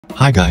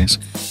Hi guys,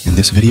 in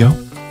this video,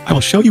 I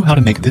will show you how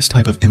to make this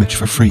type of image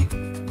for free.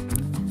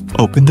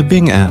 Open the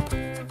Bing app,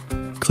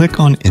 click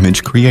on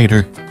Image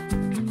Creator,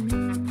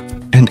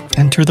 and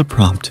enter the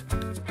prompt.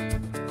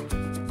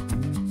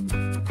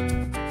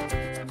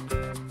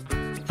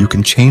 You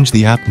can change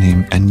the app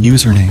name and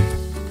username.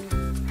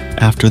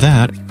 After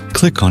that,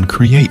 click on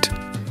Create.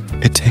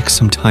 It takes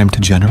some time to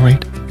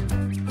generate.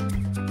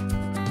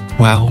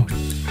 Wow,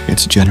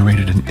 it's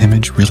generated an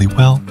image really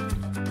well.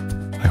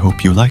 I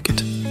hope you like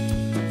it.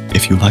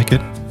 If you like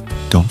it,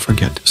 don't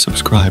forget to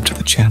subscribe to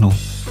the channel.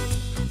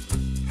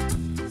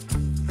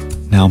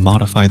 Now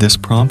modify this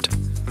prompt,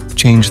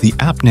 change the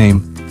app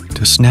name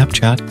to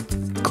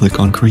Snapchat, click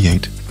on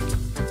Create.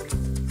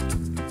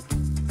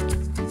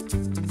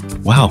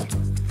 Wow,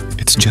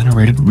 it's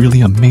generated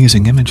really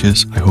amazing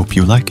images. I hope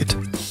you like it.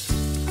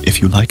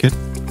 If you like it,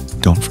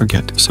 don't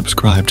forget to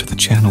subscribe to the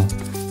channel.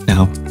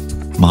 Now,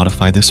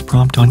 modify this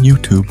prompt on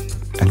YouTube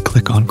and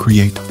click on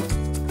Create.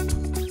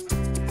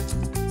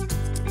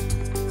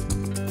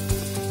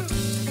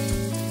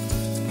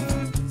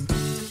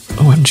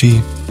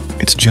 OMG,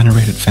 it's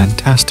generated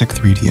fantastic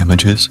 3D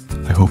images.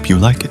 I hope you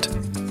like it.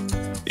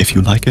 If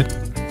you like it,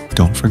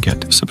 don't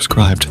forget to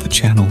subscribe to the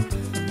channel.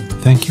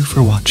 Thank you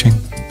for watching.